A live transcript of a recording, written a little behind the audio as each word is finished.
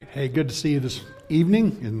Hey, good to see you this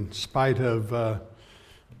evening in spite of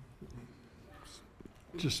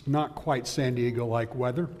just not quite San Diego-like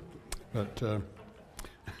weather. But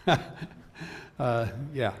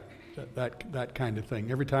yeah, that kind of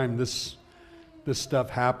thing. Every time this stuff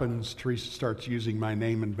happens, Teresa starts using my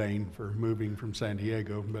name in vain for moving from San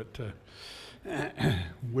Diego. But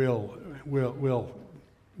we'll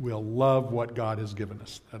love what God has given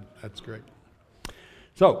us. That's great.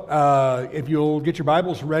 So, if you'll get your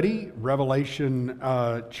Bibles ready, Revelation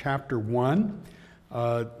chapter 1.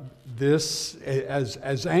 This,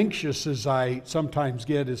 as anxious as I sometimes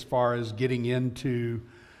get as far as getting into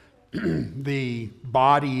the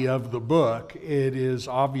body of the book, it is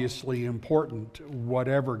obviously important,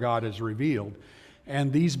 whatever God has revealed.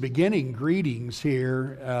 And these beginning greetings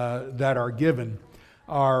here that are given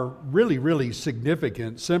are really, really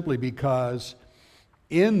significant simply because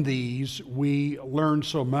in these, we learn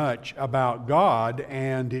so much about God,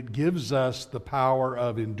 and it gives us the power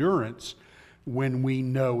of endurance when we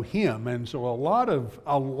know Him. And so a lot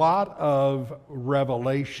of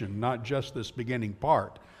revelation, not just this beginning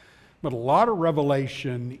part, but a lot of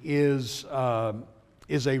revelation is a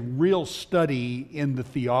real study in the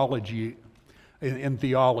theology, in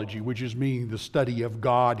theology, which is meaning the study of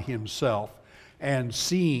God Himself and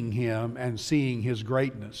seeing Him and seeing His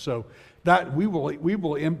greatness. So that we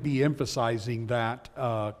will be emphasizing that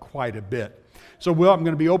quite a bit. So I'm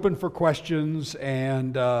going to be open for questions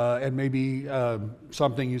and maybe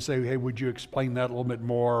something you say, hey, would you explain that a little bit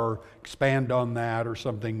more, or expand on that, or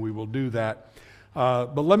something? We will do that.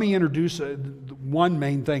 But let me introduce one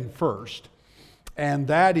main thing first, and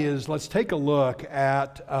that is let's take a look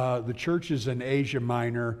at the churches in Asia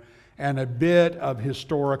Minor and a bit of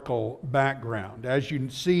historical background. As you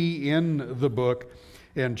see in the book,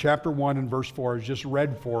 in chapter 1 and verse 4 is just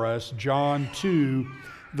read for us, John 2,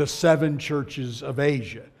 the 7 churches of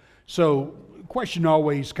Asia. So the question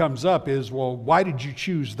always comes up is, well, why did you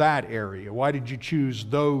choose that area? Why did you choose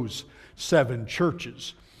those 7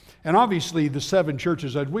 churches? And obviously the 7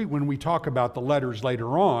 churches, when we talk about the letters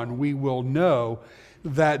later on, we will know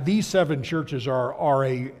that these 7 churches are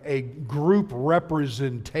a group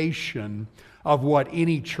representation of what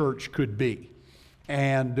any church could be.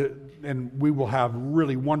 And we will have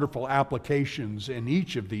really wonderful applications in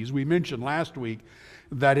each of these. We mentioned last week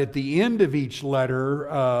that at the end of each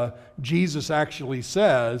letter, Jesus actually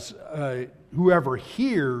says, whoever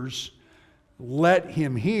hears, let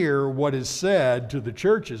him hear what is said to the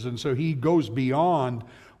churches. And so he goes beyond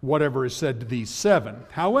whatever is said to these 7.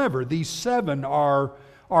 However, these 7 are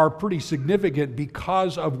pretty significant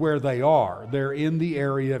because of where they are. They're in the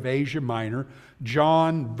area of Asia Minor.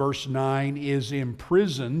 John, verse 9, is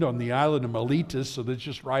imprisoned on the island of Miletus, so that's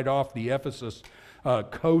just right off the Ephesus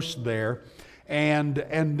coast there. And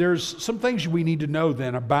there's some things we need to know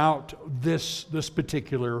then about this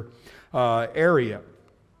particular area.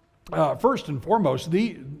 First and foremost,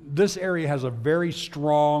 this area has a very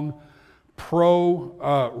strong pro-Roman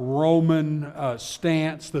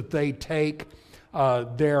stance that they take.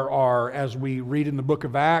 There are, as we read in the book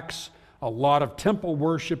of Acts, a lot of temple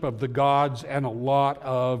worship of the gods and a lot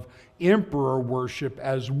of emperor worship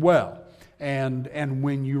as well. And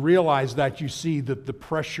when you realize that, you see that the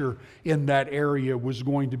pressure in that area was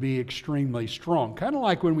going to be extremely strong. Kind of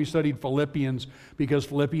like when we studied Philippians, because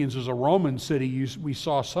Philippians is a Roman city, we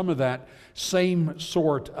saw some of that same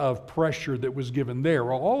sort of pressure that was given there.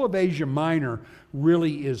 Well, all of Asia Minor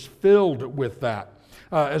really is filled with that.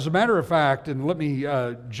 As a matter of fact, and let me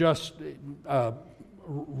just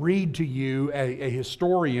read to you a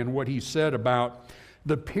historian what he said about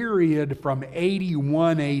the period from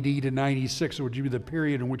 81 AD to 96, which would be the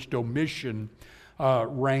period in which Domitian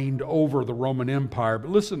reigned over the Roman Empire. But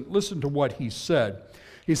listen to what he said.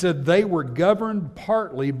 He said, they were governed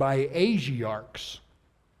partly by Asiarchs,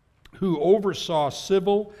 who oversaw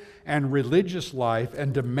civil and religious life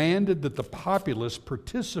and demanded that the populace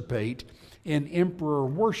participate in emperor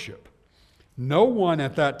worship. No one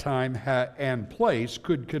at that time and place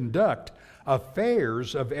could conduct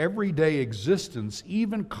affairs of everyday existence,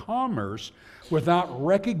 even commerce, without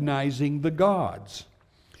recognizing the gods.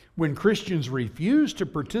 When Christians refused to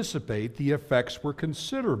participate, the effects were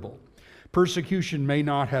considerable. Persecution may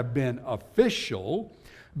not have been official,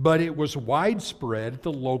 but it was widespread at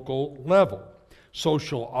the local level.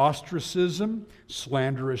 Social ostracism,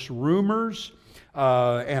 slanderous rumors,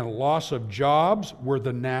 and loss of jobs were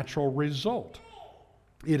the natural result.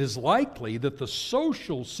 It is likely that the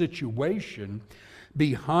social situation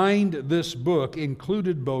behind this book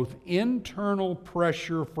included both internal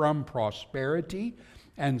pressure from prosperity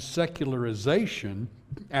and secularization,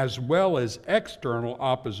 as well as external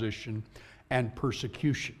opposition and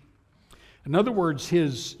persecution. In other words,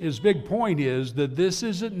 his big point is that this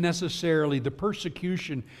isn't necessarily, the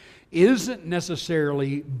persecution isn't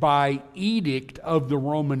necessarily by edict of the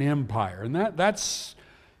Roman Empire. And that's,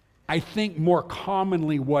 I think, more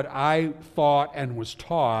commonly what I thought and was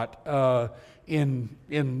taught in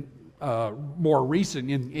more recent,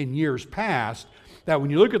 in years past, that when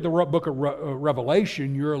you look at the book of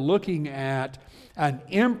Revelation, you're looking at an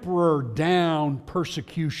emperor down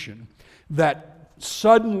persecution that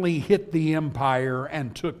suddenly hit the empire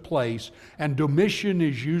and took place. And Domitian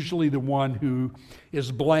is usually the one who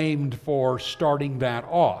is blamed for starting that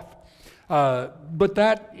off. But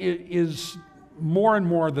that is more and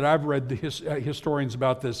more that I've read the historians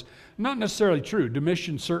about this, not necessarily true.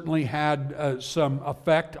 Domitian certainly had some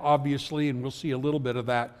effect, obviously, and we'll see a little bit of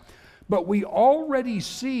that. But we already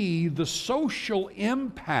see the social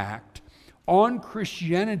impact on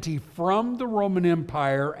Christianity from the Roman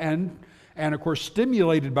Empire and of course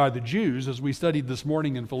stimulated by the Jews, as we studied this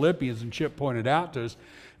morning in Philippians and Chip pointed out to us.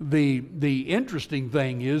 The interesting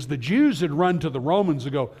thing is the Jews had run to the Romans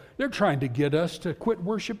and go, they're trying to get us to quit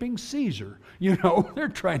worshiping Caesar. You know, they're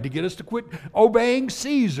trying to get us to quit obeying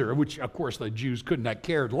Caesar, which of course the Jews couldn't have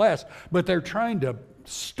cared less, but they're trying to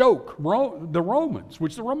stoke the Romans,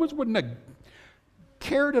 which the Romans wouldn't have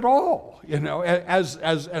cared at all. You know, as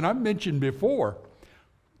and I've mentioned before,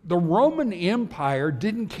 the Roman Empire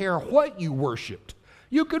didn't care what you worshiped.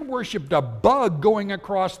 You could worship a bug going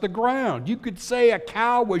across the ground. You could say a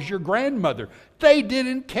cow was your grandmother. They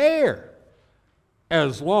didn't care,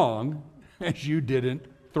 as long as you didn't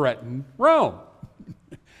threaten Rome.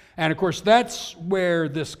 And of course, that's where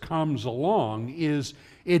this comes along, is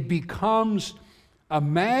it becomes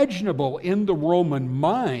imaginable in the Roman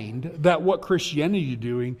mind that what Christianity is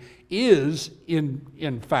doing is,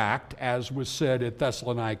 in fact, as was said at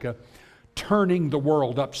Thessalonica, turning the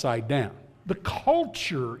world upside down. The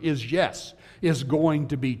culture is going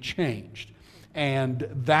to be changed. And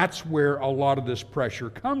that's where a lot of this pressure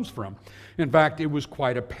comes from. In fact, it was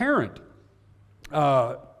quite apparent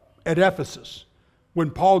at Ephesus. When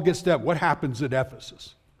Paul gets to what happens at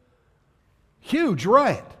Ephesus? Huge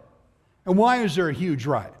riot. And why is there a huge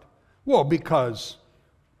riot? Well, because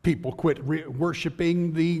people quit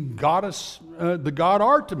worshiping the goddess, the god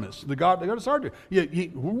Artemis, the goddess Artemis.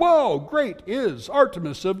 Whoa, great is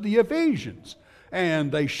Artemis of the Ephesians.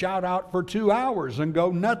 And they shout out for 2 hours and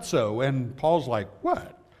go nutso. And Paul's like,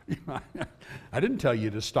 what? I didn't tell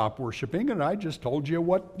you to stop worshiping it. I just told you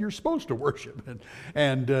what you're supposed to worship.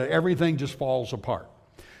 And everything just falls apart.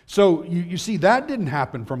 So you see, that didn't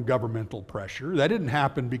happen from governmental pressure. That didn't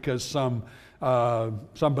happen because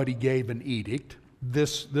somebody gave an edict.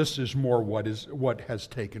 This is more what has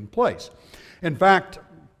taken place. In fact,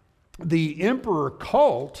 the emperor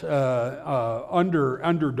cult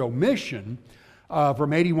under Domitian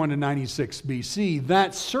from 81 to 96 BC,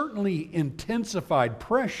 that certainly intensified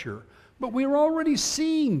pressure, but we were already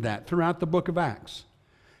seeing that throughout the book of Acts,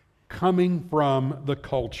 coming from the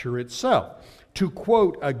culture itself. To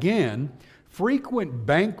quote again, frequent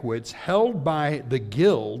banquets held by the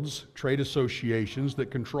guilds, trade associations that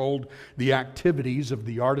controlled the activities of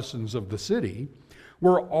the artisans of the city,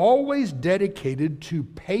 were always dedicated to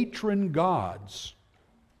patron gods.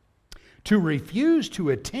 To refuse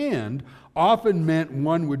to attend often meant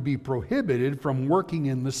one would be prohibited from working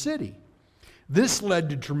in the city. This led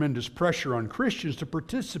to tremendous pressure on Christians to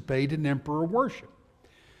participate in emperor worship.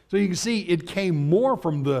 So you can see it came more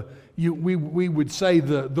from we would say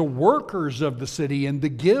the workers of the city and the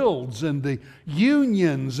guilds and the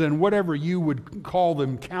unions and whatever you would call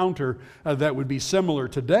them counter that would be similar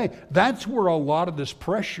today. That's where a lot of this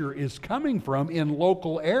pressure is coming from in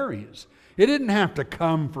local areas. It didn't have to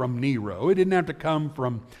come from Nero. It didn't have to come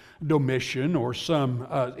from Domitian or some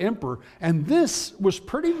emperor. And this was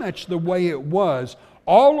pretty much the way it was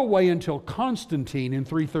all the way until Constantine in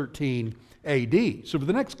 313 AD. So for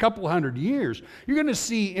the next couple hundred years, you're going to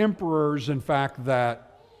see emperors, in fact,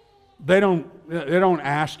 that they don't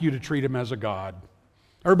ask you to treat them as a god.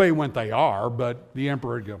 Everybody went they are, but the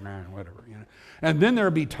emperor would go, man, whatever. You know? And then there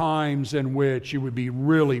would be times in which it would be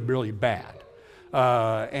really, really bad.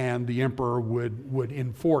 And the emperor would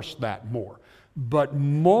enforce that more. But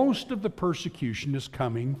most of the persecution is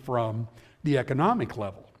coming from the economic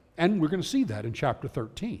level. And we're going to see that in chapter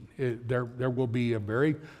 13. There will be a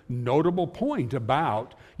very notable point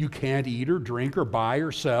about you can't eat or drink or buy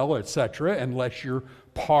or sell, etc., unless you're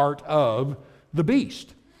part of the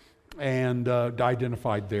beast, and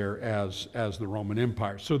identified there as the Roman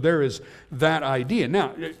Empire. So there is that idea.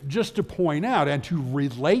 Now, just to point out and to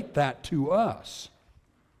relate that to us,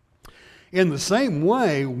 in the same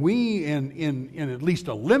way, we, in at least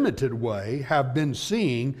a limited way, have been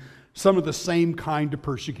seeing some of the same kind of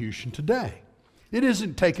persecution today. It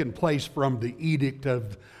isn't taking place from the edict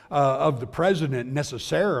of the president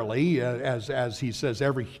necessarily, as he says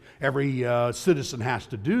every citizen has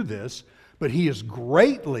to do this, but he has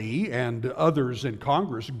greatly, and others in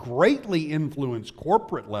Congress, greatly influenced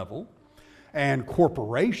corporate level and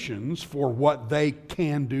corporations for what they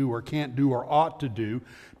can do or can't do or ought to do,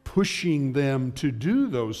 pushing them to do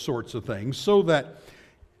those sorts of things, so that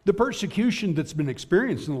the persecution that's been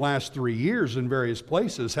experienced in the last 3 years in various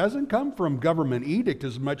places hasn't come from government edict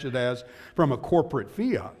as much as it has from a corporate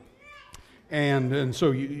fiat. And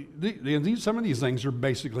so some of these things are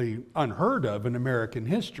basically unheard of in American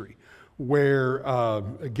history, where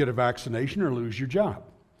get a vaccination or lose your job,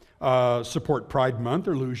 support Pride Month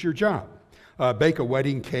or lose your job, bake a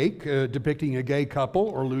wedding cake depicting a gay couple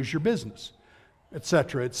or lose your business,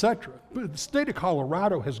 etc., etc. But the state of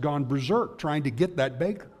Colorado has gone berserk trying to get that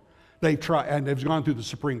baker. They've gone through the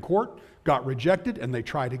Supreme Court, got rejected, and they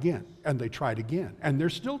tried again, and they tried again, and they're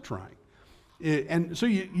still trying. And so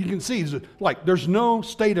you can see, like, there's no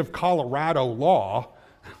state of Colorado law.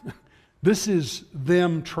 This is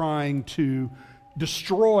them trying to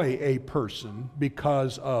destroy a person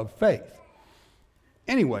because of faith.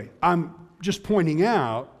 Anyway, I'm just pointing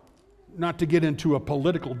out, not to get into a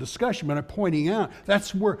political discussion, but I'm pointing out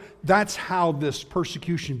that's how this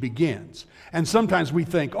persecution begins. And sometimes we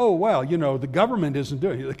think, oh, well, the government isn't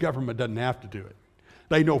doing it. The government doesn't have to do it.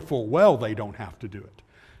 They know full well they don't have to do it.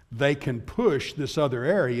 They can push this other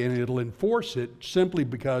area and it'll enforce it simply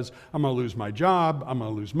because I'm going to lose my job, I'm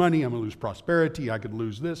going to lose money, I'm going to lose prosperity, I could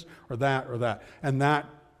lose this or that or that. And that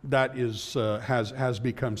has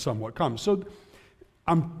become somewhat common. So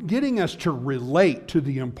I'm getting us to relate to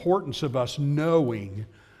the importance of us knowing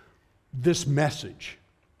this message,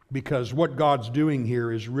 because what God's doing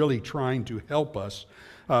here is really trying to help us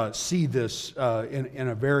see this in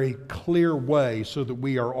a very clear way, so that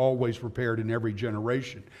we are always prepared, and every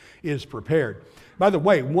generation is prepared. By the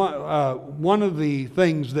way, one of the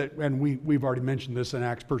things that, and we've already mentioned this in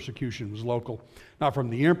Acts, persecution was local, not from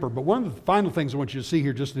the emperor, but one of the final things I want you to see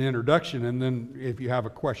here, just an introduction, and then if you have a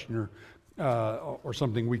question or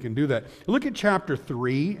something, we can do that. Look at chapter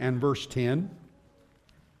 3 and verse 10.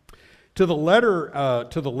 To the letter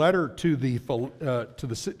to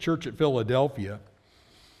the church at Philadelphia,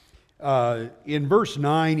 in verse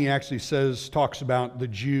 9, he actually talks about the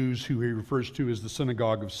Jews, who he refers to as the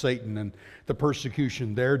synagogue of Satan, and the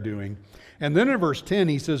persecution they're doing. And then in verse 10,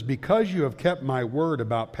 he says, because you have kept my word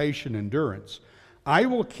about patient endurance, I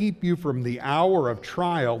will keep you from the hour of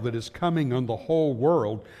trial that is coming on the whole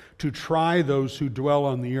world to try those who dwell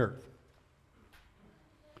on the earth.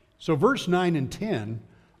 So verse 9 and 10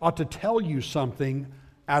 ought to tell you something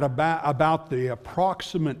about the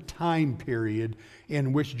approximate time period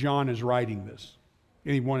in which John is writing this.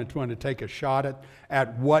 Anyone want to take a shot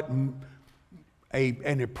at what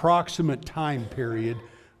an approximate time period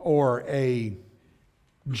or a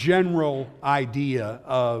general idea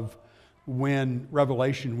of when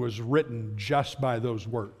Revelation was written just by those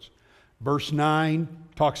words? Verse 9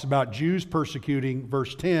 talks about Jews persecuting.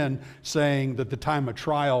 Verse 10 saying that the time of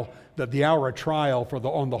trial, that the hour of trial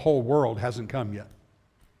on the whole world hasn't come yet.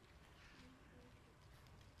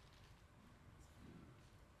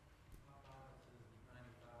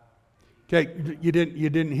 Okay, you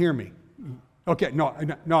didn't hear me. Okay, no,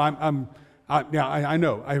 I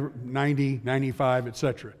know. 90, 95,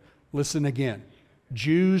 etc. Listen again.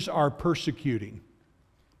 Jews are persecuting.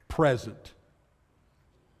 Present.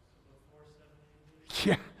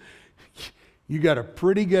 Yeah, you got a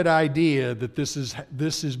pretty good idea that this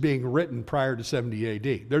is being written prior to 70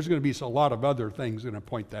 AD. There's going to be a lot of other things going to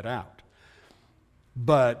point that out.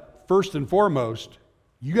 But first and foremost,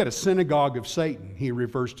 you got a synagogue of Satan, he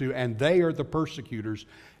refers to, and they are the persecutors,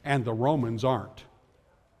 and the Romans aren't.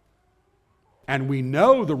 And we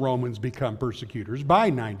know the Romans become persecutors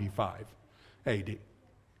by 95 AD.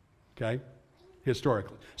 Okay?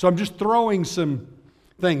 Historically. So I'm just throwing some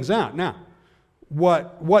things out. Now,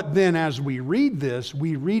 what then, as we read this,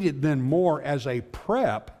 we read it then more as a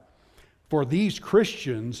prep for these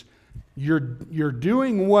Christians. You're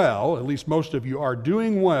doing well, at least most of you are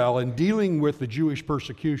doing well in dealing with the Jewish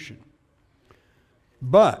persecution.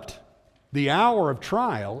 But the hour of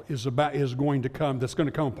trial is going to come, that's going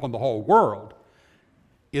to come upon the whole world,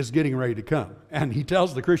 is getting ready to come. And he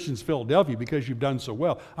tells the Christians of Philadelphia, because you've done so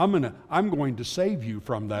well, I'm going to save you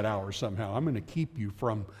from that hour somehow. I'm going to keep you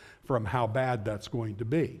from how bad that's going to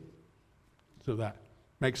be. So that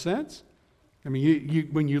makes sense? I mean,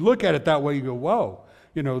 when you look at it that way, you go, whoa,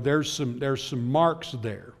 there's some marks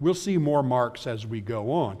there. We'll see more marks as we go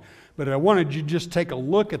on. But I wanted you to just take a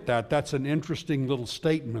look at that. That's an interesting little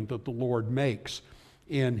statement that the Lord makes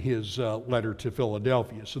in his letter to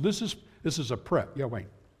Philadelphia. So this is a prep. Yeah, Wayne.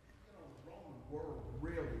 The Roman world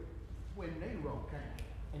really, when Nero came,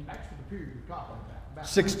 and that's the period you're talking about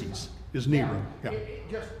 60s is Nero. Yeah. It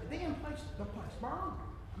just, then the place burned.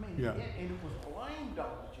 I mean, Yeah. and it was blamed on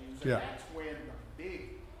the Jews, and Yeah. that's when the big,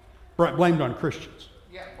 Blamed on Christians.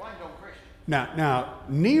 blamed on Christians. Now,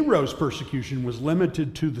 Nero's persecution was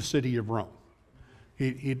limited to the city of Rome.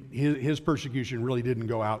 His persecution really didn't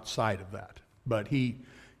go outside of that, but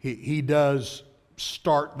he does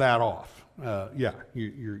start that off.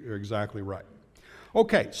 You're exactly right.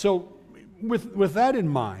 Okay, so with that in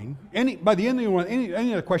mind, any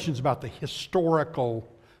other questions about the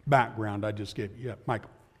historical background I just gave you? Yeah, Michael.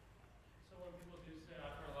 So when people do say,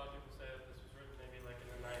 I've heard a lot of people say that this was written maybe like in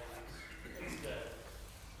the 90s instead.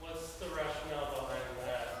 What's the rationale behind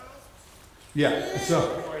that? Yeah. So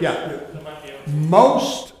That might be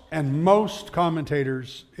okay. Most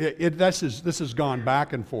commentators, this has gone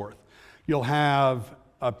back and forth. You'll have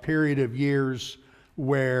a period of years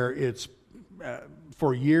where it's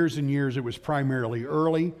for years and years it was primarily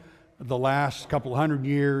early. The last couple hundred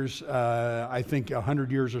years, I think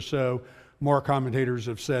 100 years or so, more commentators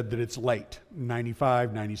have said that it's late,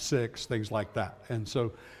 95, 96, things like that. And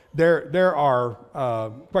so there are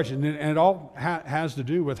questions, and it all has to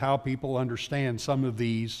do with how people understand some of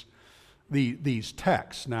these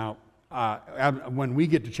texts. Now, when we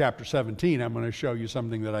get to chapter 17, I'm going to show you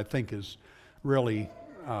something that I think is really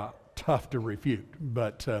tough to refute,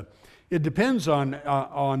 but it depends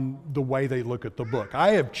on the way they look at the book. I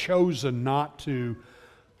have chosen not to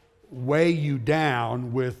weigh you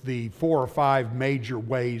down with the 4 or 5 major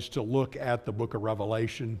ways to look at the book of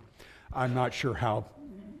Revelation. I'm not sure how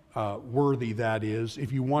worthy that is.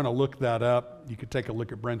 If you want to look that up, you could take a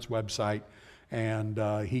look at Brent's website,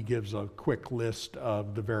 and he gives a quick list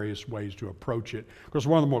of the various ways to approach it. Of course,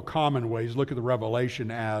 one of the more common ways, look at the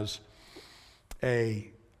Revelation as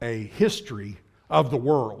a history of the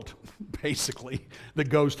world, basically, that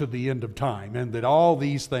goes to the end of time, and that all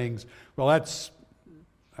these things, well, that's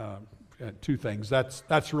two things.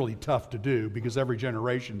 That's really tough to do because every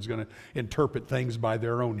generation is going to interpret things by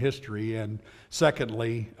their own history. And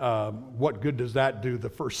secondly, what good does that do the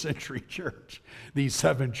first century church? These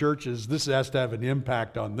 7 churches, this has to have an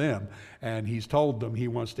impact on them. And he's told them he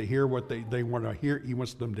wants to hear what they want to hear. He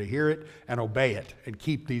wants them to hear it and obey it and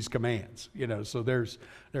keep these commands. So there's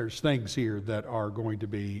things here that are going to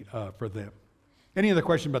be for them. Any other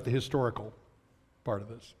question about the historical part of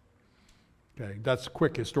this? Okay, that's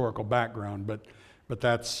quick historical background, but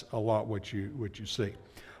that's a lot what you see.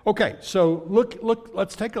 Okay, so look.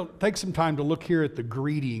 Let's take some time to look here at the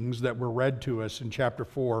greetings that were read to us in chapter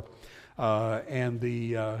 4 and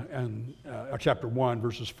chapter 1,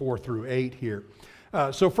 verses 4 through 8 here.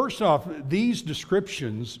 So first off, these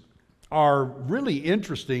descriptions are really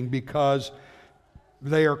interesting because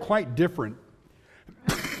they are quite different.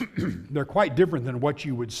 They're quite different than what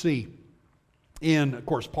you would see in, of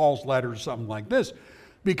course, Paul's letters, something like this,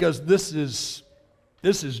 because this is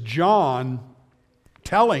John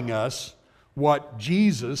telling us what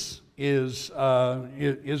Jesus is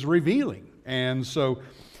revealing. And so,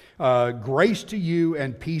 grace to you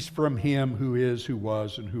and peace from him who is, who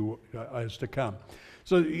was, and who is to come.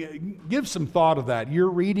 So give some thought of that. You're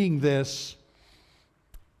reading this,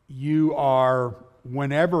 you are,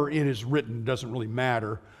 whenever it is written, doesn't really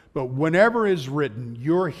matter, but whenever it is written,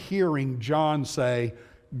 you're hearing John say,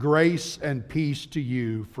 grace and peace to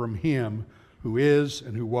you from him who is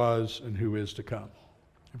and who was and who is to come,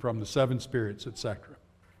 and from the 7 spirits, etc.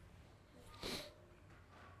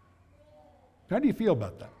 How do you feel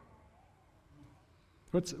about that?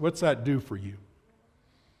 What's that do for you?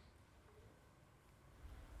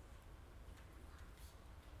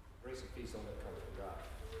 Grace and peace only comes from God.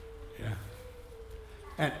 Yeah.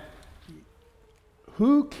 And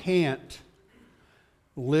who can't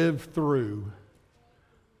live through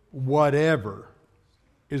whatever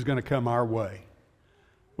is going to come our way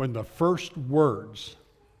when the first words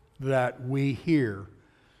that we hear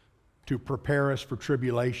to prepare us for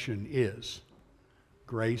tribulation is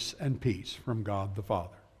grace and peace from God the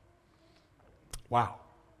Father? Wow.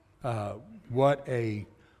 What a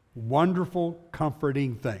wonderful,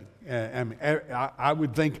 comforting thing. I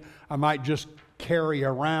would think I might just carry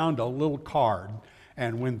around a little card,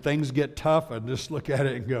 and when things get tough, I just look at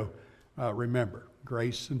it and go, remember,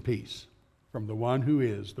 grace and peace from the one who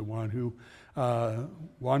is, the one who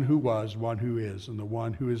was, one who is, and the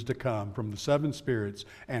one who is to come, from the 7 spirits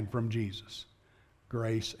and from Jesus.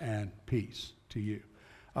 Grace and peace to you.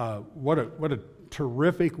 What a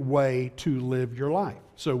terrific way to live your life.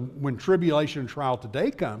 So when tribulation and trial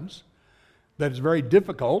today comes, that is very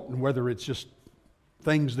difficult, and whether it's just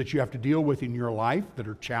things that you have to deal with in your life that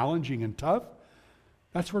are challenging and tough,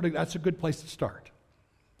 that's a good place to start.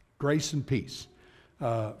 Grace and peace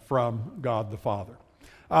from God the Father.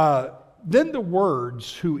 Then the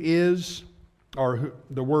words who is,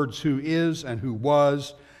 the words who is and who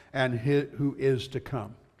was and who is to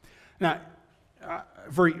come. Now,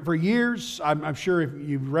 for years, I'm sure if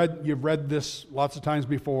you've read this lots of times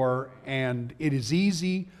before, and it is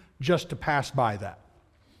easy just to pass by that.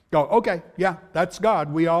 Go, okay, yeah, that's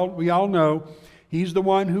God. We all know He's the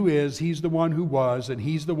one who is, He's the one who was, and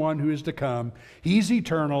He's the one who is to come. He's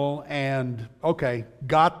eternal, and okay,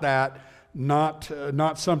 got that.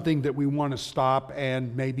 Not something that we want to stop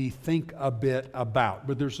and maybe think a bit about.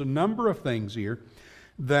 But there's a number of things here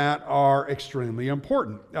that are extremely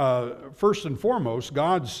important. First and foremost,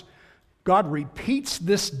 God repeats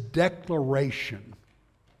this declaration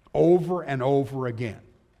over and over again.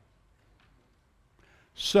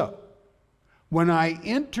 So, when I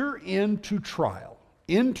enter into trial,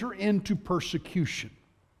 enter into persecution,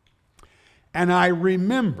 and I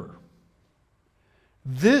remember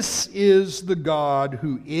this is the God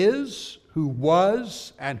who is, who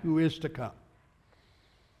was, and who is to come.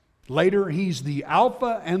 Later, He's the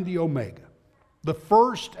Alpha and the Omega, the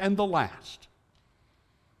first and the last.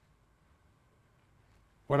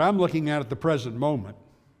 What I'm looking at the present moment,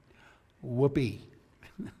 whoopee.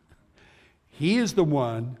 He is the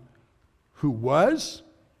one who was,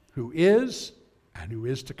 who is, and who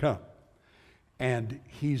is to come. And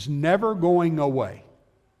He's never going away.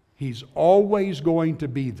 He's always going to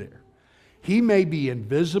be there. He may be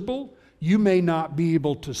invisible. You may not be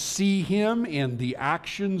able to see Him in the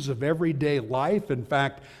actions of everyday life. In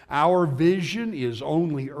fact, our vision is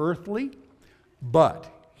only earthly. But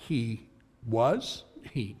He was,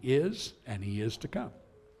 He is, and He is to come.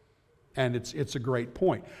 And it's a great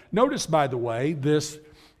point. Notice, by the way, this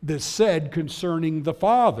said concerning the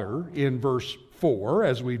Father in verse 4,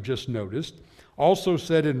 as we've just noticed. Also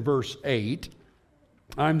said in verse 8,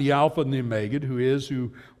 I'm the Alpha and the Omega, who is,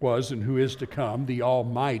 who was, and who is to come, the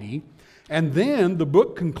Almighty. And then the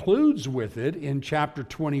book concludes with it in chapter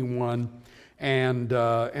 21 and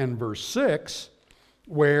verse 6,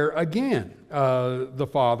 where again the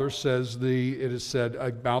Father says it is said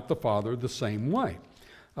about the Father the same way.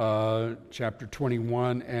 Chapter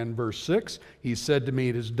 21 and verse 6, He said to me,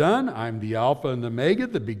 it is done. I'm the Alpha and the Omega,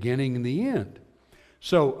 the beginning and the end.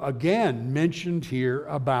 So again, mentioned here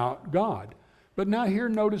about God. But now here,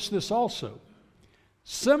 notice this also.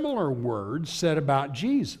 Similar words said about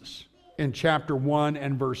Jesus. In chapter 1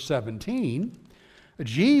 and verse 17,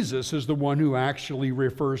 Jesus is the one who actually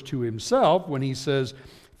refers to Himself when He says,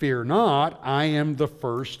 fear not, I am the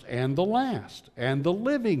first and the last, and the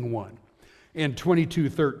living one. In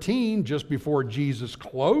 22:13, just before Jesus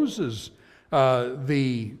closes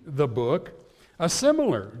the book, a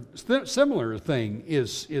similar thing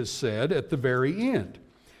is said at the very end.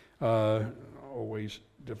 Always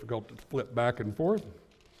difficult to flip back and forth.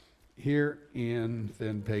 Here in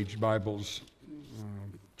Thin Page Bibles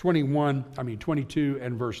 22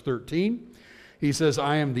 and verse 13, He says,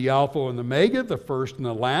 I am the Alpha and the Omega, the first and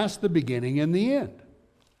the last, the beginning and the end.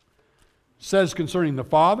 Says concerning the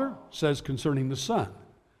Father, says concerning the Son.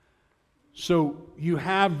 So you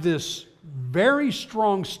have this very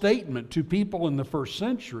strong statement to people in the first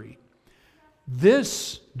century.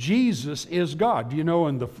 This Jesus is God. Do you know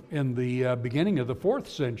in the beginning of the 4th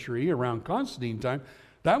century, around Constantine time,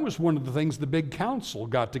 that was one of the things the big council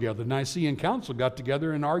got together. The Nicene Council got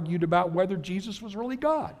together and argued about whether Jesus was really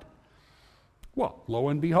God. Well, lo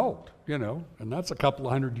and behold, and that's a couple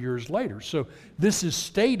of hundred years later. So this is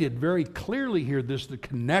stated very clearly here, the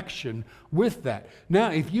connection with that.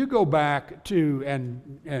 Now, if you go back to, and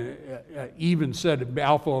even said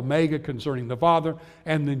Alpha, Omega concerning the Father,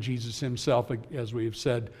 and then Jesus Himself, as we've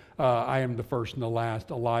said, I am the first and the last,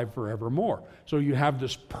 alive forevermore. So you have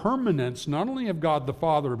this permanence, not only of God the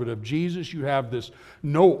Father, but of Jesus. You have this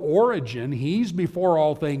no origin. He's before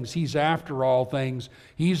all things. He's after all things.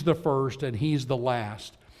 He's the first and He's the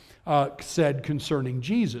last, said concerning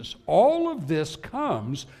Jesus. All of this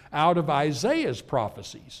comes out of Isaiah's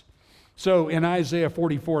prophecies. So in Isaiah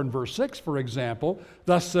 44 and verse 6, for example,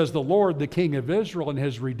 thus says the Lord, the King of Israel and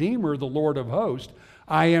His Redeemer, the Lord of hosts,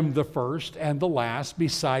 I am the first and the last.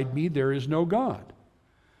 Beside me there is no God.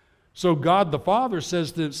 So God the Father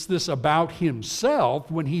says this about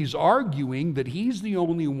Himself when He's arguing that He's the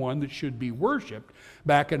only one that should be worshiped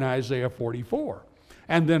back in Isaiah 44.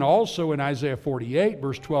 And then also in Isaiah 48,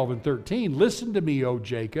 verse 12 and 13, listen to me, O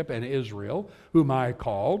Jacob and Israel, whom I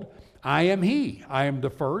called. I am he. I am the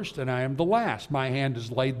first and I am the last. My hand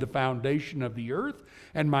has laid the foundation of the earth,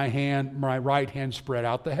 and my right hand spread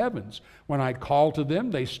out the heavens. When I call to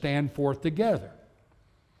them, they stand forth together.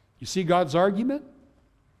 You see God's argument?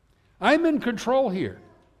 I'm in control here.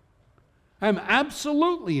 I'm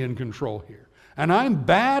absolutely in control here. And I'm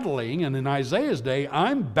battling, and in Isaiah's day,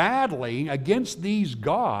 I'm battling against these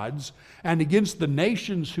gods and against the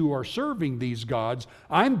nations who are serving these gods.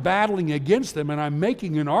 I'm battling against them, and I'm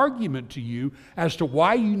making an argument to you as to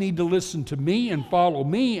why you need to listen to me and follow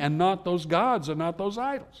me and not those gods and not those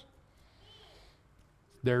idols.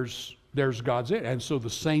 There's God's it. And so the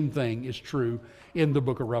same thing is true in the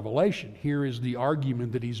book of Revelation. Here is the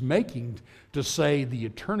argument that he's making to say the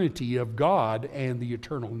eternity of God and the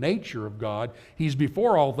eternal nature of God. He's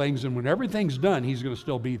before all things, and when everything's done, he's going to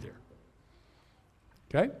still be there.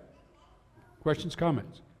 Okay? Questions,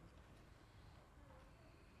 comments?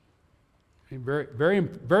 A very, very,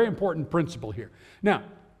 very important principle here. Now,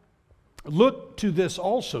 look to this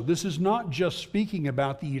also. This is not just speaking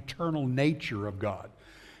about the eternal nature of God.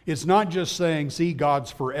 It's not just saying, see,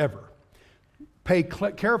 God's forever. Pay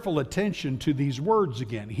careful attention to these words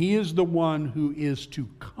again. He is the one who is to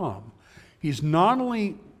come. He's not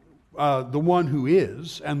only the one who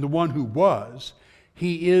is and the one who was,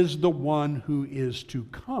 he is the one who is to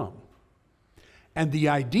come. And the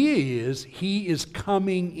idea is he is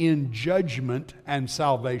coming in judgment and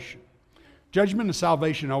salvation. Judgment and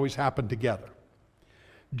salvation always happen together.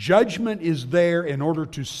 Judgment is there in order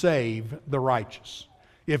to save the righteous.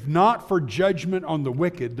 If not for judgment on the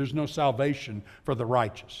wicked, there's no salvation for the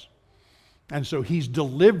righteous. And so he's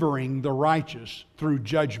delivering the righteous through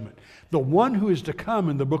judgment. The one who is to come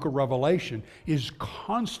in the book of Revelation is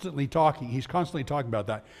constantly talking. He's constantly talking about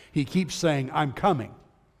that. He keeps saying, I'm coming.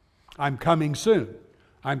 I'm coming soon.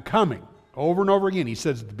 I'm coming. Over and over again. He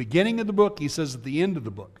says at the beginning of the book, he says at the end of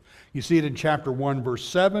the book. You see it in chapter 1, verse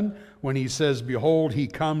 7, when he says, behold, he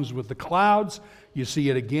comes with the clouds. You see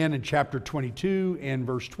it again in chapter 22 and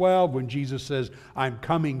verse 12 when Jesus says, I'm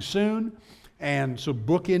coming soon. And so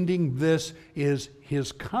bookending this is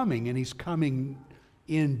his coming, and he's coming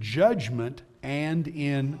in judgment and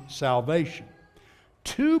in salvation.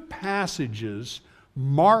 Two passages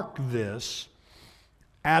mark this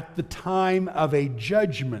at the time of a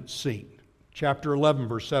judgment scene. Chapter 11,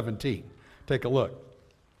 verse 17. Take a look.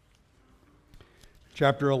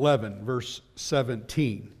 Chapter 11, verse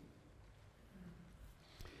 17.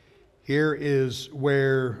 Here is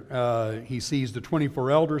where he sees the 24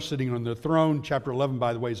 elders sitting on the throne. Chapter 11,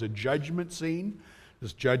 by the way, is a judgment scene.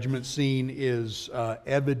 This judgment scene is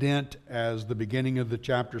evident as the beginning of the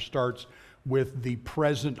chapter starts with the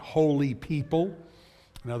present holy people.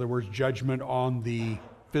 In other words, judgment on the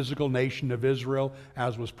physical nation of Israel,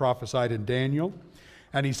 as was prophesied in Daniel.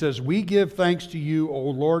 And he says, we give thanks to you, O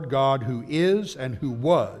Lord God, who is and who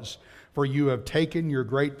was, for you have taken your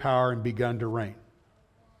great power and begun to reign.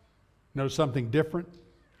 Notice something different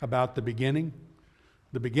about the beginning?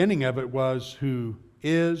 The beginning of it was who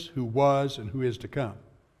is, who was, and who is to come.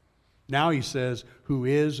 Now he says who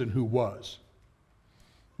is and who was.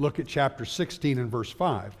 Look at chapter 16 and verse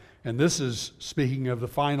 5. And this is speaking of the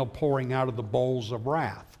final pouring out of the bowls of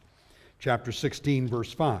wrath. Chapter 16,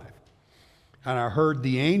 verse 5. And I heard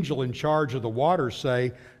the angel in charge of the waters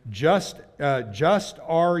say, just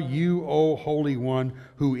are you, O Holy One,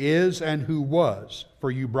 who is and who was,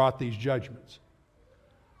 for you brought these judgments.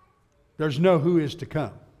 There's no who is to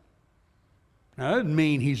come. Now, that doesn't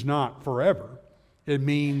mean he's not forever. It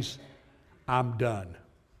means I'm done.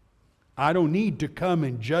 I don't need to come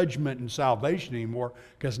in judgment and salvation anymore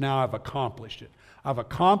because now I've accomplished it. I've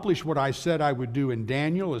accomplished what I said I would do in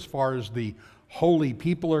Daniel as far as the holy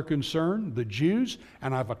people are concerned, the Jews,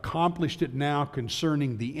 and I've accomplished it now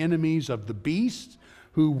concerning the enemies of the beast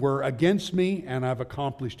who were against me, and I've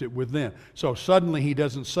accomplished it with them. So suddenly he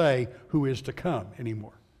doesn't say who is to come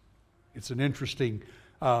anymore. It's an interesting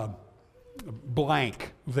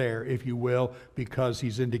blank there, if you will, because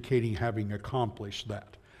he's indicating having accomplished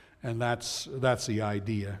that. And that's the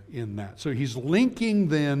idea in that. So he's linking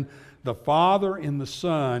then the Father and the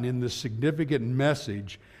Son in this significant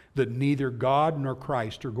message that neither God nor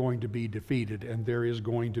Christ are going to be defeated, and there is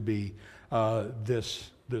going to be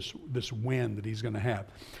this win that he's going to have.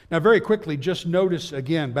 Now, very quickly, just notice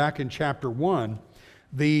again back in chapter 1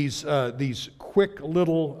 these quick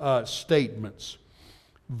little statements.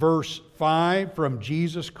 Verse 5, from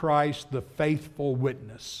Jesus Christ, the faithful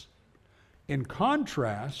witness, in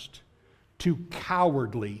contrast to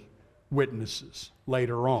cowardly witnesses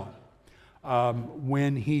later on.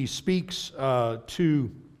 when he speaks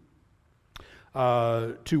to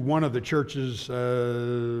one of the churches.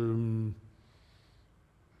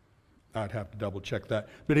 I'd have to double check that.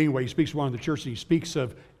 But anyway, he speaks to one of the churches. He speaks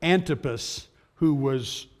of Antipas, who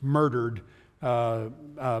was murdered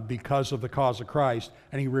because of the cause of Christ,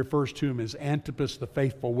 and he refers to him as Antipas the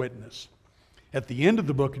faithful witness. At the end of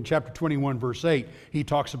the book, in chapter 21, verse 8, he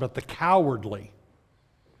talks about the cowardly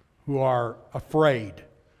who are afraid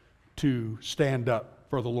to stand up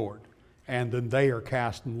for the Lord, and then they are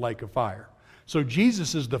cast in the lake of fire. So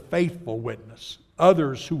Jesus is the faithful witness.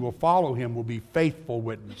 Others who will follow him will be faithful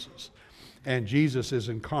witnesses. And Jesus is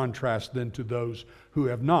in contrast then to those who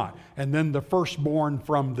have not. And then the firstborn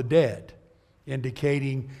from the dead,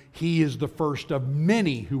 indicating he is the first of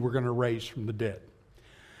many who were going to raise from the dead.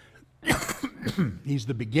 He's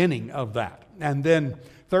the beginning of that. And then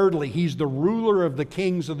thirdly, he's the ruler of the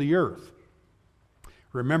kings of the earth.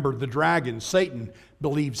 Remember, the dragon, Satan,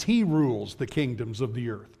 believes he rules the kingdoms of the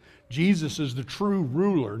earth. Jesus is the true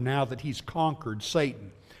ruler now that he's conquered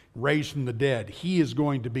Satan, raised from the dead. He is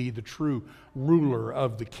going to be the true ruler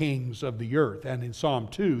of the kings of the earth. And in Psalm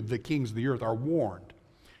 2, the kings of the earth are warned.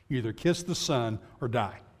 You either kiss the Son or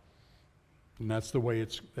die. And that's the way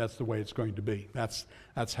it's going to be. That's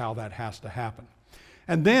how that has to happen.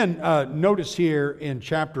 And then notice here in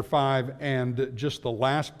chapter 5 and just the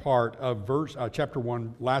last part of chapter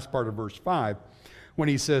 1, last part of verse 5, when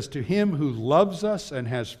he says, "To him who loves us and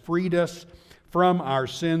has freed us from our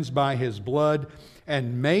sins by his blood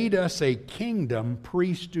and made us a kingdom,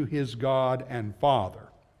 priest to his God and Father."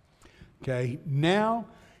 Okay, now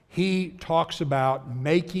he talks about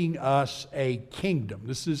making us a kingdom.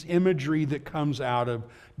 This is imagery that comes out of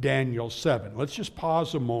Daniel 7. Let's just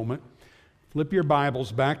pause a moment. Flip your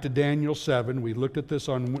Bibles back to Daniel 7. We looked at this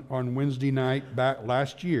on Wednesday night back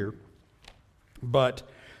last year, but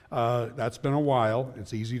that's been a while.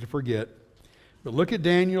 It's easy to forget. But look at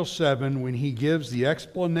Daniel 7 when he gives the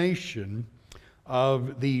explanation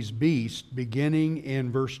of these beasts beginning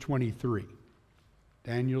in verse 23.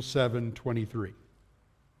 Daniel 7:23.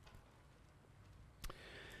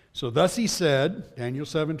 So thus he said, Daniel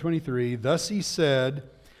 7:23, thus he said,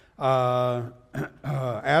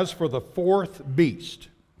 as for the fourth beast.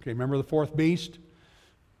 Okay, remember the fourth beast?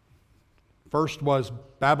 First was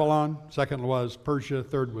Babylon, second was Persia,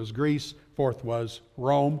 third was Greece, fourth was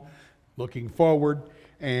Rome, looking forward.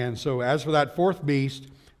 And so as for that fourth beast,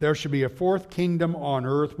 there shall be a fourth kingdom on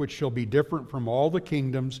earth, which shall be different from all the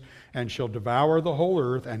kingdoms, and shall devour the whole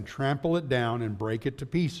earth, and trample it down, and break it to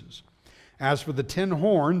pieces. As for the 10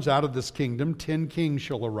 horns, out of this kingdom 10 kings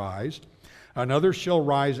shall arise. Another shall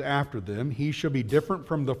rise after them. He shall be different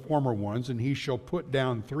from the former ones, and he shall put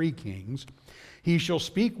down 3 kings. He shall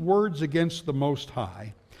speak words against the Most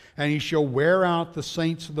High, and he shall wear out the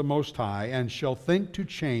saints of the Most High, and shall think to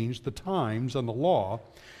change the times and the law,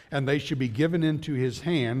 and they shall be given into his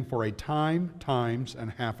hand for a time, times,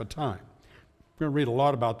 and half a time. We're going to read a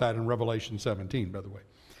lot about that in Revelation 17, by the way.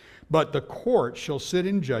 But the court shall sit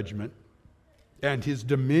in judgment, and his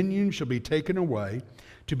dominion shall be taken away,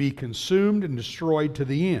 to be consumed and destroyed to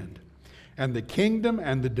the end. And the kingdom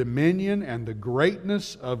and the dominion and the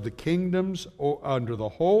greatness of the kingdoms under the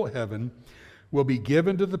whole heaven will be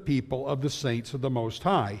given to the people of the saints of the Most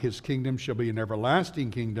High. His kingdom shall be an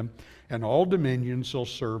everlasting kingdom, and all dominions shall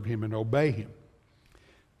serve him and obey him.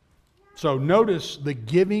 So notice the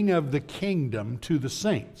giving of the kingdom to the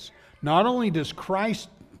saints. Not only does Christ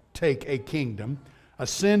take a kingdom,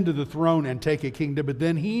 ascend to the throne and take a kingdom, but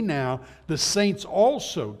then the saints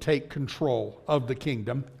also take control of the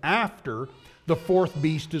kingdom after the fourth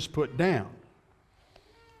beast is put down.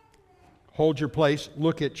 Hold your place.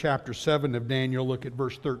 Look at chapter 7 of Daniel. Look at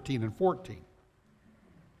verse 13 and 14.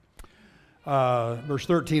 Verse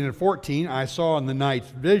 13 and 14, I saw in the night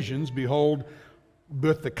visions, behold,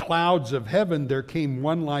 with the clouds of heaven there came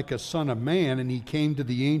one like a son of man, and he came to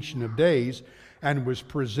the Ancient of Days and was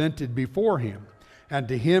presented before him. And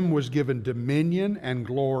to him was given dominion and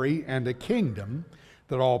glory and a kingdom,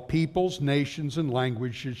 that all peoples, nations, and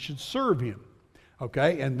languages should serve him.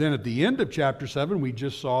 Okay, and then at the end of chapter 7, we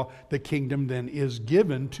just saw the kingdom then is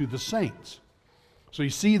given to the saints. So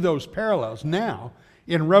you see those parallels. Now,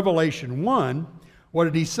 in Revelation 1, what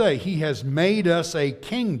did he say? He has made us a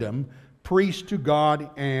kingdom, priest to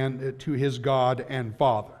God and to his God and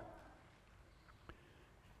Father.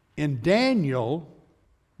 In Daniel,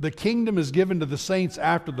 the kingdom is given to the saints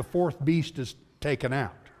after the fourth beast is taken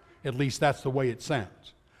out. At least that's the way it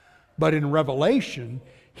sounds. But in Revelation,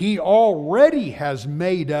 he already has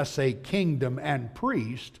made us a kingdom and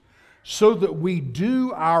priest so that we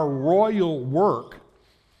do our royal work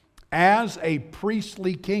as a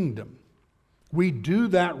priestly kingdom We do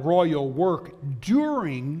that royal work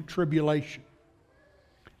during tribulation,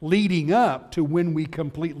 leading up to when we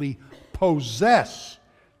completely possess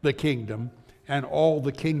the kingdom and all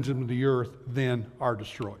the kingdoms of the earth then are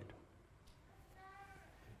destroyed.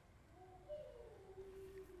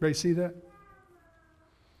 Everybody see that?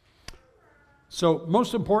 So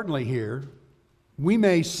most importantly here, we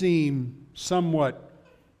may seem somewhat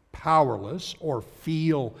powerless or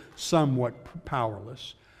feel somewhat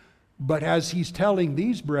powerless, but as he's telling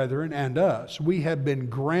these brethren and us, we have been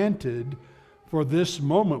granted, for this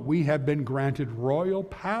moment, we have been granted royal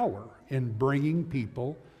power in bringing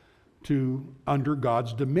people to under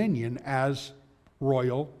God's dominion as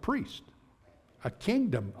royal priest, a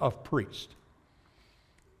kingdom of priests.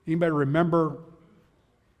 Anybody remember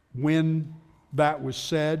when that was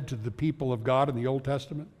said to the people of God in the Old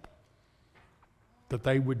Testament? That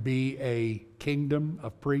they would be a kingdom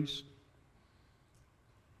of priests?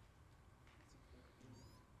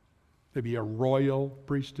 They'd be a royal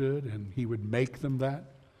priesthood, and he would make them that.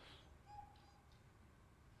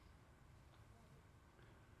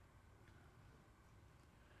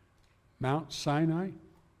 Mount Sinai.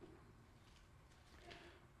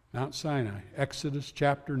 Mount Sinai, Exodus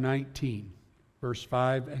chapter 19, verse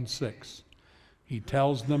 5 and 6. He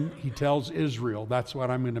tells Israel, that's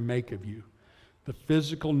what I'm going to make of you. The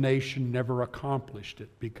physical nation never accomplished it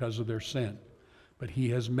because of their sin, but he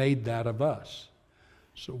has made that of us.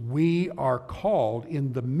 So we are called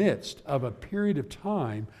in the midst of a period of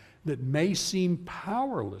time that may seem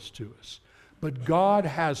powerless to us, but God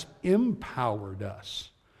has empowered us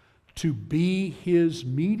to be his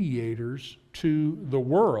mediators to the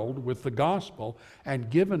world with the gospel and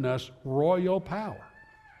given us royal power.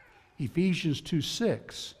 Ephesians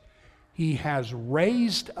 2:6, he has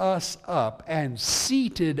raised us up and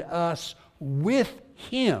seated us with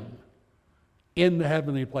him in the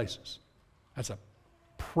heavenly places. That's a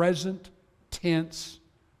present tense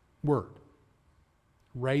word.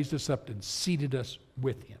 Raised us up and seated us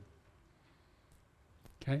with him.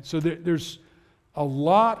 Okay, so there's a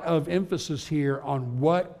lot of emphasis here on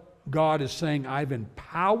what God is saying, I've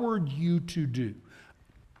empowered you to do.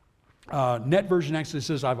 Net version actually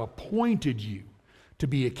says, I've appointed you to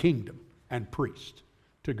be a kingdom and priest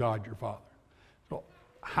to God your Father. So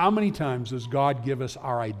how many times does God give us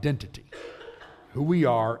our identity, who we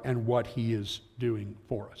are and what he is doing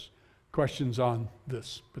for us? Questions on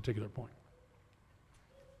this particular point?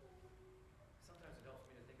 Sometimes it helps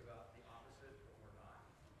me to think about the opposite, but we're not.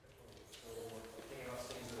 So we're thinking about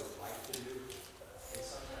things that I like to do. And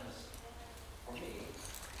sometimes, for me,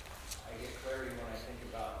 I get clarity when I think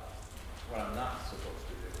about what I'm not supposed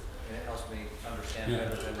to do. And it helps me understand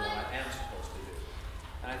better than what I am supposed to do.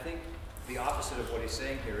 And I think the opposite of what he's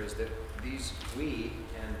saying here is that we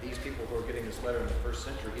and these people who are getting this letter in the first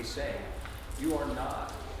century, he's saying, you are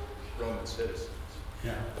not Roman citizens.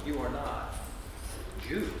 Yeah. You are not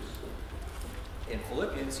Jews. In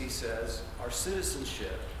Philippians, he says, our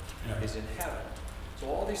citizenship is in heaven. So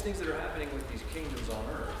all these things that are happening with these kingdoms on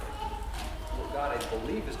earth, what God, I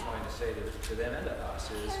believe, is trying to say to them and to us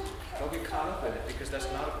is, don't get caught up in it, because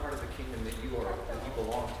that's not a part of the kingdom that you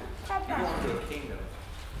belong to. You belong to a kingdom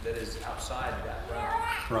that is outside that realm,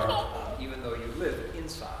 Right. Even though you live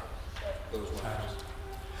inside those realms.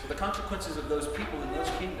 So the consequences of those people in those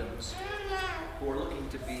kingdoms who are looking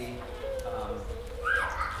to be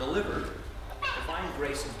delivered, to find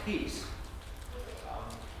grace and peace,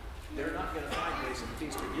 they're not going to find grace and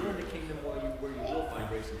peace, but you're in the kingdom where you will find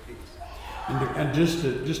grace and peace. And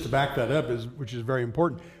just to back that up, which is very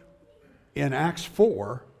important, in Acts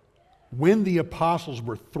 4, when the apostles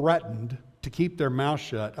were threatened to keep their mouth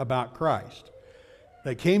shut about Christ,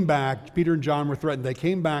 they came back, Peter and John were threatened, they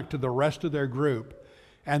came back to the rest of their group,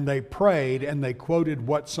 and they prayed, and they quoted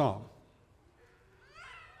what psalm?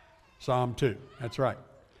 Psalm 2, that's right.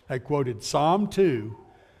 They quoted Psalm 2,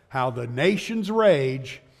 how the nations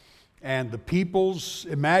rage, and the peoples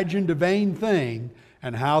imagined a vain thing,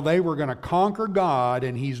 and how they were going to conquer God,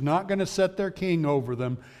 and he's not going to set their king over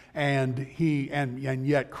them, and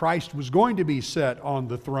yet Christ was going to be set on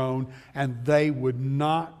the throne, and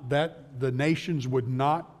the nations would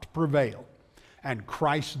not prevail, and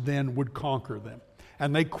Christ then would conquer them.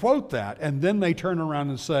 And they quote that, and then they turn around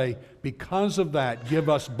and say, because of that, give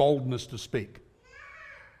us boldness to speak.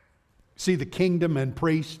 See the kingdom and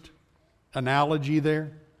priest analogy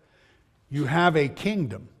there? You have a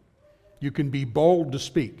kingdom. You can be bold to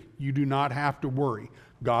speak. You do not have to worry.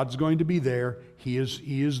 God's going to be there. He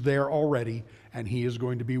is there already, and he is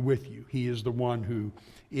going to be with you. He is the one who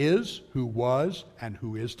is, who was, and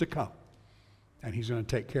who is to come. And he's going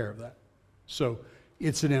to take care of that. So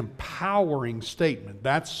It's an empowering statement.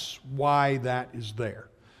 That's why that is there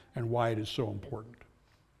and why it is so important.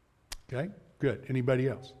 Okay, good. Anybody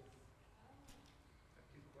else?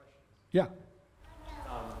 Yeah.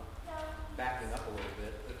 Backing up a little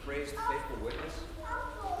bit, the phrase faithful witness,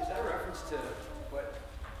 is that a reference to what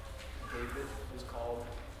David was called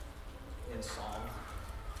in Psalm?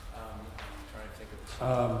 Trying to think of the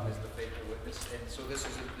Psalm as the faithful witness. And so this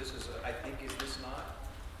is I think, is this not?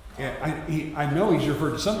 Yeah, I know he's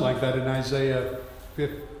referred to something like that in Isaiah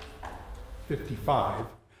 55,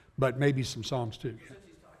 but maybe some Psalms too. Since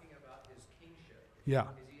he's talking about his kingship, Yeah.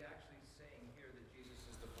 is he actually saying here that Jesus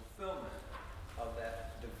is the fulfillment of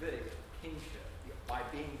that Davidic kingship by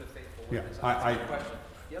being the faithful Yeah, witness? I- That's the question.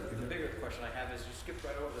 The bigger question I have is you skipped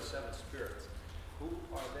right over the seven spirits. Who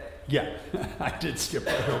are they? Yeah, I did skip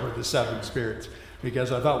right over the seven spirits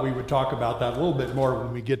because I thought we would talk about that a little bit more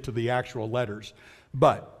when we get to the actual letters.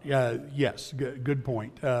 But yes, good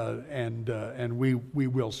point, and we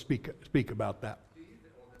will speak about that.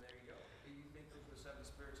 Well, then there you go. Do you think those are the seven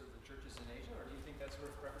spirits of the churches in Asia, or do you think that's a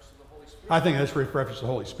reference to the Holy Spirit? I think that's a reference to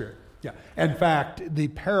the Holy Spirit. Yeah. In fact, the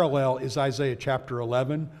parallel is Isaiah chapter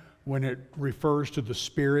 11 when it refers to the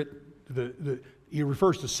Spirit. He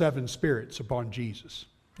refers to seven spirits upon Jesus,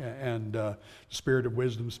 and spirit of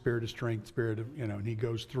wisdom, spirit of strength, spirit of and he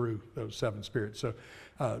goes through those seven spirits. So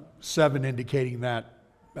seven indicating that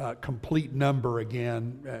complete number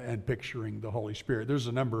again, and picturing the Holy Spirit. There's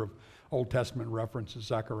a number of Old Testament references.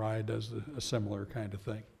 Zechariah does a similar kind of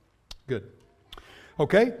thing. Good.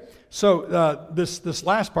 Okay, so this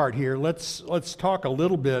last part here, let's talk a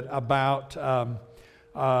little bit about.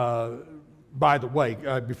 By the way,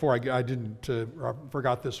 before I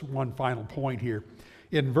forgot this one final point here.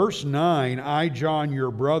 In verse 9, I, John,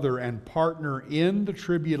 your brother and partner in the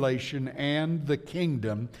tribulation and the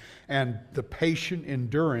kingdom and the patient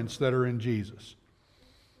endurance that are in Jesus.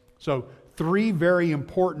 So, three very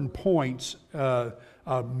important points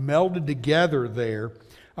melded together there.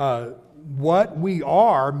 What we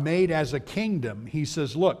are made as a kingdom, he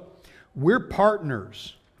says, look, we're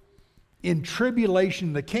partners in tribulation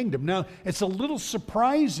in the kingdom. Now, it's a little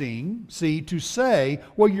surprising, to say,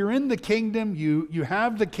 well, you're in the kingdom, you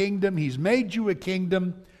have the kingdom, he's made you a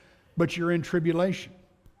kingdom, but you're in tribulation.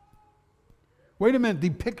 Wait a minute,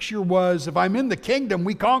 the picture was, if I'm in the kingdom,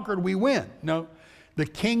 we conquered, we win. No, the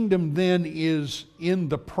kingdom then is in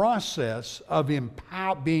the process of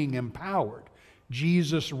being empowered.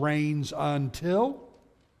 Jesus reigns until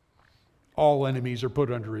all enemies are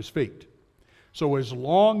put under his feet. So as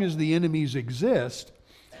long as the enemies exist,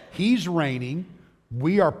 he's reigning.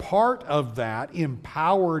 We are part of that,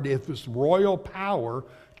 empowered with this royal power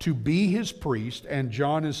to be his priest. And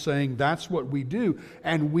John is saying that's what we do.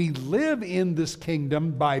 And we live in this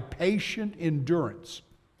kingdom by patient endurance.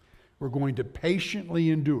 We're going to patiently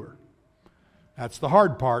endure. That's the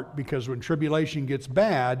hard part, because when tribulation gets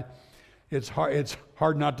bad, it's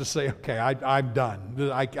hard not to say, okay, I'm done.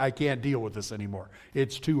 I can't deal with this anymore.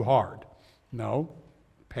 It's too hard. No,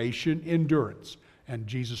 patient endurance. And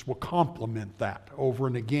Jesus will complement that over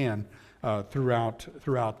and again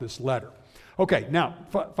throughout this letter. Okay, now,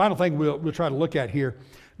 final thing we'll try to look at here.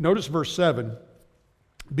 Notice verse 7.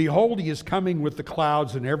 Behold, he is coming with the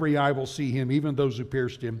clouds, and every eye will see him, even those who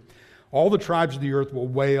pierced him. All the tribes of the earth will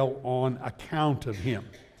wail on account of him.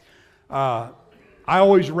 I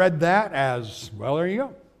always read that as, well, there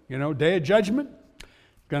you go. Day of judgment.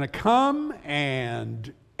 Going to come,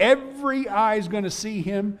 and every eye is going to see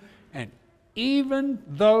him, and even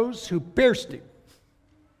those who pierced him.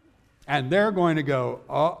 And they're going to go,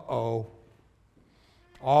 uh-oh.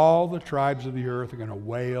 All the tribes of the earth are going to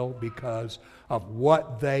wail because of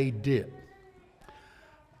what they did.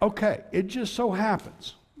 Okay, it just so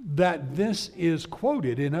happens that this is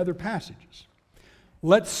quoted in other passages.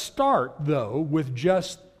 Let's start, though, with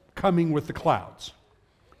just coming with the clouds.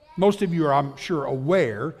 Most of you are, I'm sure,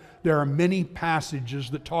 aware there are many passages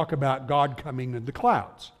that talk about God coming in the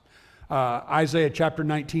clouds. Isaiah chapter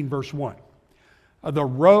 19, verse 1. The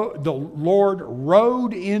Lord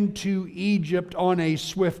rode into Egypt on a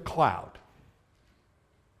swift cloud.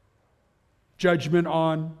 Judgment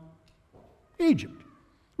on Egypt.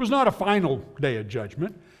 It was not a final day of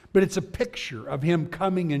judgment, but it's a picture of him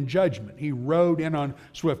coming in judgment. He rode in on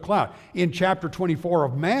swift cloud. In chapter 24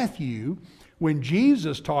 of Matthew, when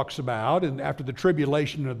Jesus talks about, and after the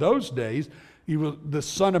tribulation of those days, the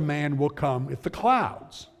Son of Man will come with the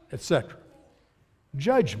clouds, etc.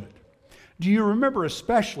 Judgment. Do you remember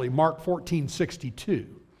especially Mark 14:62,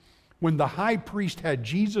 when the high priest had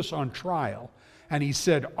Jesus on trial, and he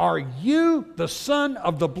said, "Are you the Son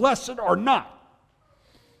of the Blessed or not?"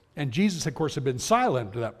 And Jesus, of course, had been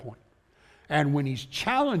silent to that point. And when he's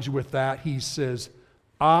challenged with that, he says,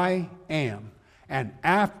 I am. And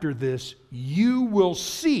after this, you will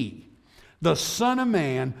see the Son of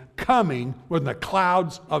Man coming with the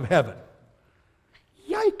clouds of heaven.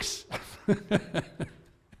 Yikes.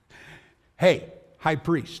 Hey, high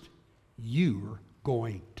priest, you're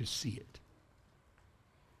going to see it.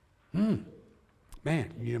 Man,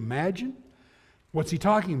 can you imagine? What's he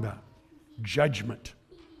talking about? Judgment.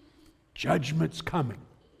 Judgment's coming.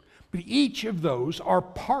 But each of those are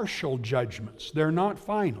partial judgments. They're not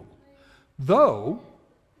final. Though,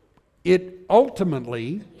 it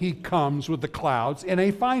ultimately, he comes with the clouds in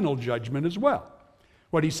a final judgment as well.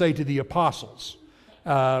 What did he say to the apostles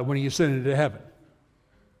when he ascended to heaven?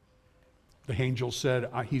 The angel said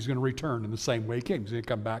he's going to return in the same way he came. He's going to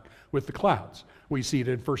come back with the clouds. We see it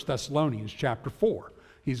in 1 Thessalonians chapter 4.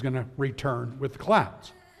 He's going to return with the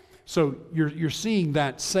clouds. So you're seeing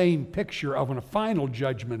that same picture of a final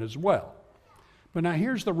judgment as well. But now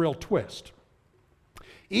here's the real twist.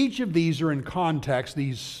 Each of these are in context,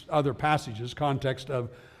 these other passages, context of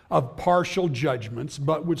partial judgments,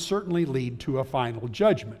 but would certainly lead to a final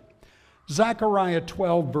judgment. Zechariah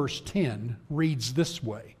 12 verse 10 reads this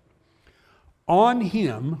way. On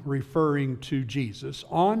him, referring to Jesus,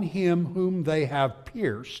 on him whom they have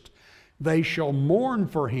pierced, they shall mourn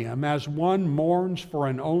for him as one mourns for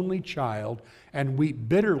an only child, and weep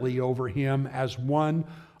bitterly over him as one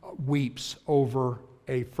weeps over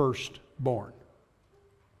a firstborn.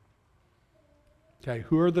 Okay,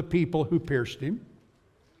 who are the people who pierced him?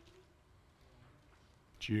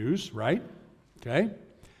 Jews, right? Okay.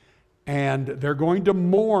 And they're going to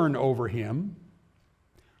mourn over him.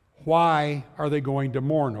 Why are they going to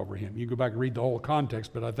mourn over him? You go back and read the whole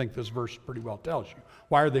context, but I think this verse pretty well tells you.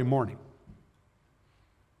 Why are they mourning?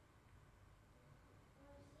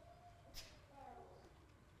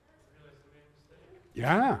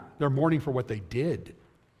 Yeah, they're mourning for what they did.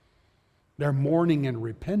 They're mourning in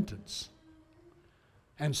repentance.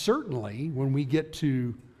 And certainly, when we get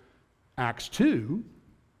to Acts 2,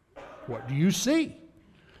 what do you see?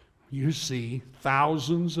 You see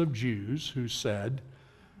thousands of Jews who said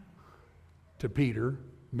to Peter,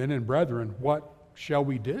 men and brethren, what shall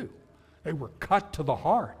we do? They were cut to the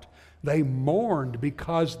heart. They mourned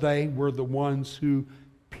because they were the ones who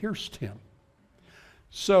pierced him.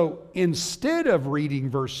 So instead of reading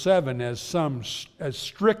verse 7 as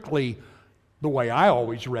strictly the way I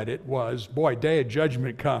always read it was, boy, day of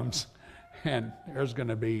judgment comes, and there's going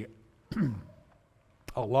to be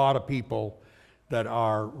a lot of people that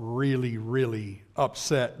are really, really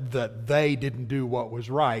upset that they didn't do what was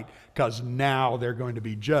right because now they're going to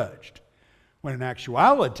be judged. When in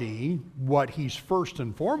actuality, what he's first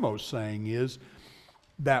and foremost saying is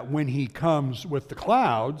that when he comes with the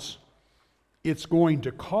clouds, it's going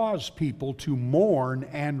to cause people to mourn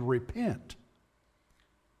and repent.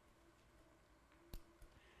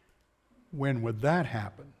 When would that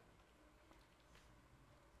happen?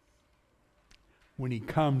 When he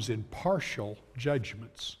comes in partial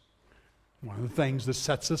judgments. One of the things that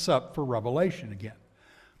sets us up for Revelation again.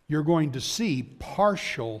 You're going to see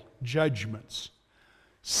partial judgments.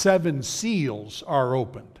 7 seals are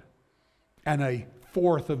opened, and a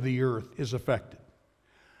fourth of the earth is affected.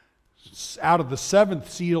 Out of the 7th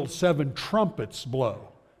seal, 7 trumpets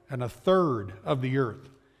blow, and a third of the earth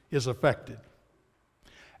is affected.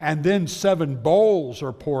 And then 7 bowls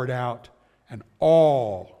are poured out, and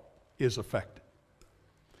all is affected.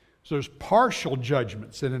 So there's partial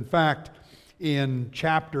judgments. And in fact, in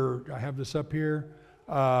chapter, I have this up here.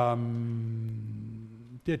 Where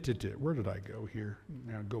did I go here?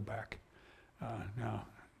 Now go back. Now,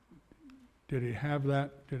 did it have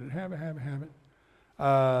that? Did it have it?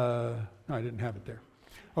 No, I didn't have it there.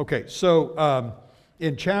 Okay, so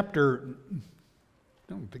in chapter,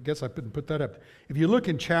 I guess I couldn't put that up. If you look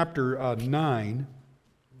in chapter 9,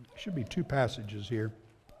 there should be 2 passages here.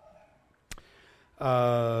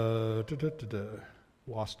 Lost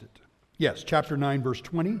it. Yes, chapter 9, verse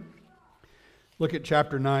 20. Look at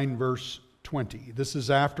chapter 9, verse 20. This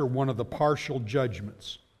is after one of the partial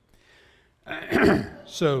judgments.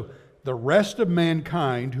 So, the rest of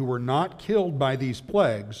mankind who were not killed by these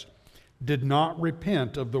plagues did not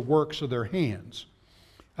repent of the works of their hands,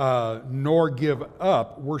 nor give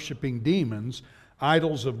up worshiping demons,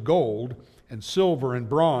 idols of gold, and silver, and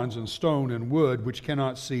bronze, and stone, and wood, which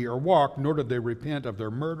cannot see or walk, nor did they repent of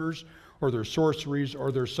their murders, or their sorceries,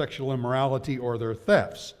 or their sexual immorality, or their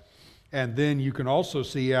thefts. And then you can also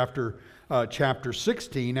see after chapter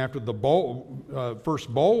 16, after the first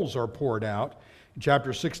bowls are poured out,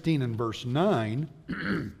 chapter 16 and verse 9,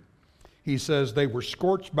 he says, they were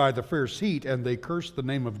scorched by the fierce heat, and they cursed the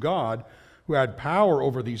name of God, who had power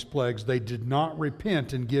over these plagues, they did not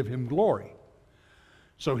repent and give him glory.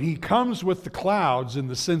 So he comes with the clouds in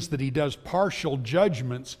the sense that he does partial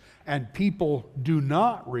judgments and people do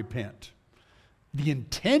not repent. The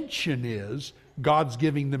intention is God's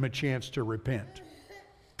giving them a chance to repent.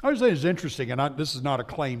 I was saying it's interesting, and this is not a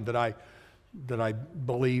claim that I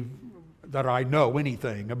believe that I know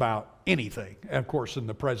anything about anything, of course, in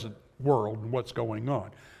the present world and what's going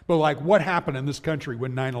on. But like what happened in this country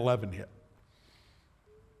when 9/11 hit?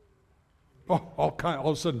 All of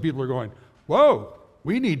a sudden people are going, whoa,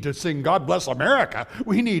 we need to sing God Bless America.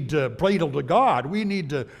 We need to pray to God. We need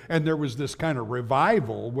to, and there was this kind of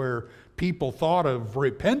revival where people thought of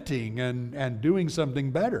repenting and doing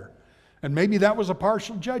something better. And maybe that was a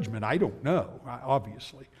partial judgment. I don't know,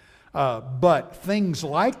 obviously. But things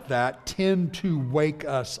like that tend to wake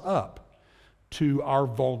us up to our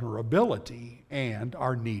vulnerability and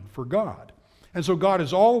our need for God. And so God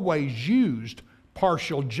has always used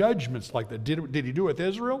partial judgments like that. Did he do it with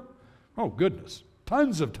Israel? Oh, goodness.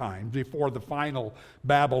 Tons of times before the final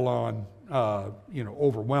Babylon,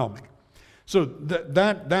 overwhelming. So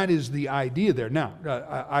that is the idea there. Now,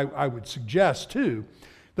 I would suggest, too,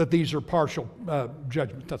 that these are partial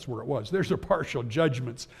judgments. That's where it was. There's partial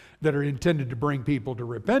judgments that are intended to bring people to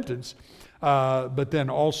repentance. But then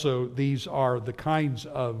also these are the kinds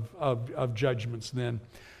of judgments then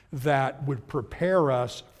that would prepare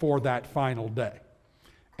us for that final day.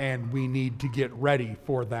 And we need to get ready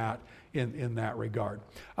for that in that regard.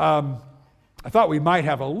 I thought we might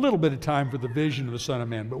have a little bit of time for the vision of the Son of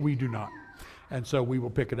Man, but we do not. And so we will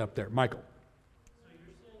pick it up there. Michael. So you're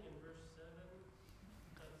saying in verse 7,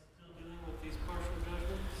 that's still dealing with these partial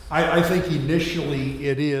judgments? I think initially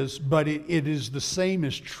it is, but it is the same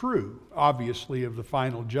as true, obviously, of the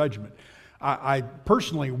final judgment. I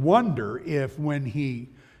personally wonder if when he,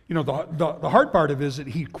 the hard part of it is that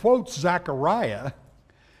he quotes Zechariah,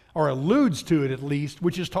 or alludes to it at least,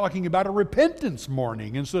 which is talking about a repentance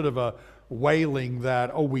mourning instead of a wailing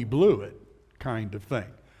that, oh, we blew it kind of thing.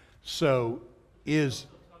 So is...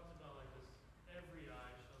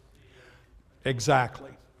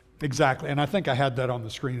 Exactly. And I think I had that on the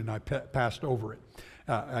screen and I passed over it.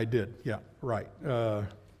 I did, yeah, right.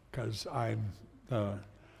 Because I'm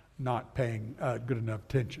not paying good enough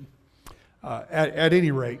attention. At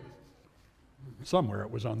any rate, somewhere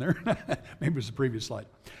it was on there. Maybe it was the previous slide.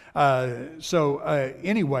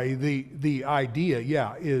 Anyway, the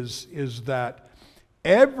idea, is that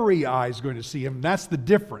every eye is going to see him. That's the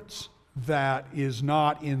difference that is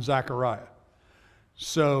not in Zechariah.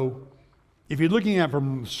 So if you're looking at it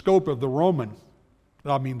from the scope of the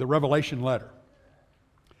Revelation letter,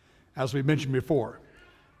 as we mentioned before,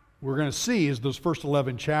 we're going to see is those first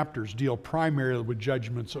 11 chapters deal primarily with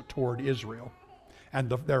judgments toward Israel and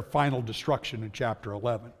their final destruction in chapter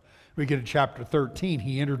 11. We get to chapter 13,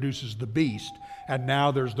 he introduces the beast, and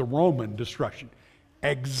now there's the Roman destruction.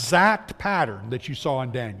 Exact pattern that you saw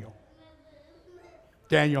in Daniel.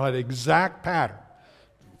 Daniel had exact pattern.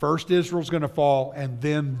 First Israel's going to fall, and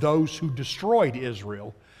then those who destroyed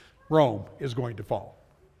Israel, Rome, is going to fall.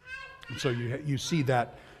 And so you see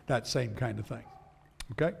that same kind of thing.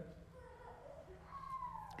 Okay?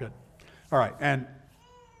 Good. All right, and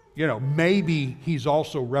maybe he's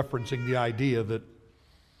also referencing the idea that,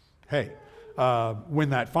 hey, when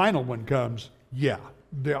that final one comes,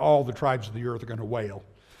 all the tribes of the earth are going to wail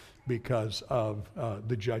because of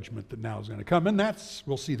the judgment that now is going to come. And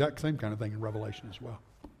we'll see that same kind of thing in Revelation as well.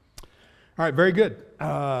 All right, very good.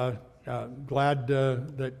 Glad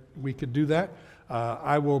that we could do that.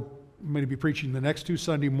 I'm going to be preaching the next 2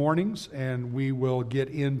 Sunday mornings, and we will get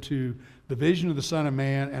into the vision of the Son of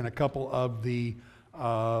Man and a couple of the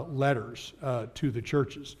letters to the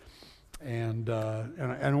churches. And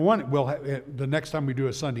the next time we do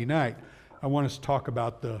a Sunday night, I want us to talk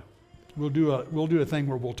about we'll do a thing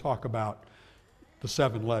where we'll talk about the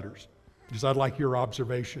 7 letters, because I'd like your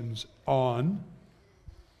observations on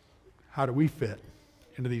how do we fit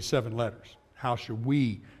into these 7 letters. How should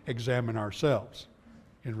we examine ourselves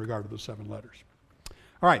in regard to those 7 letters?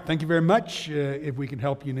 All right, thank you very much. If we can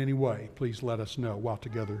help you in any way, please let us know while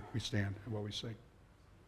together we stand and while we sing.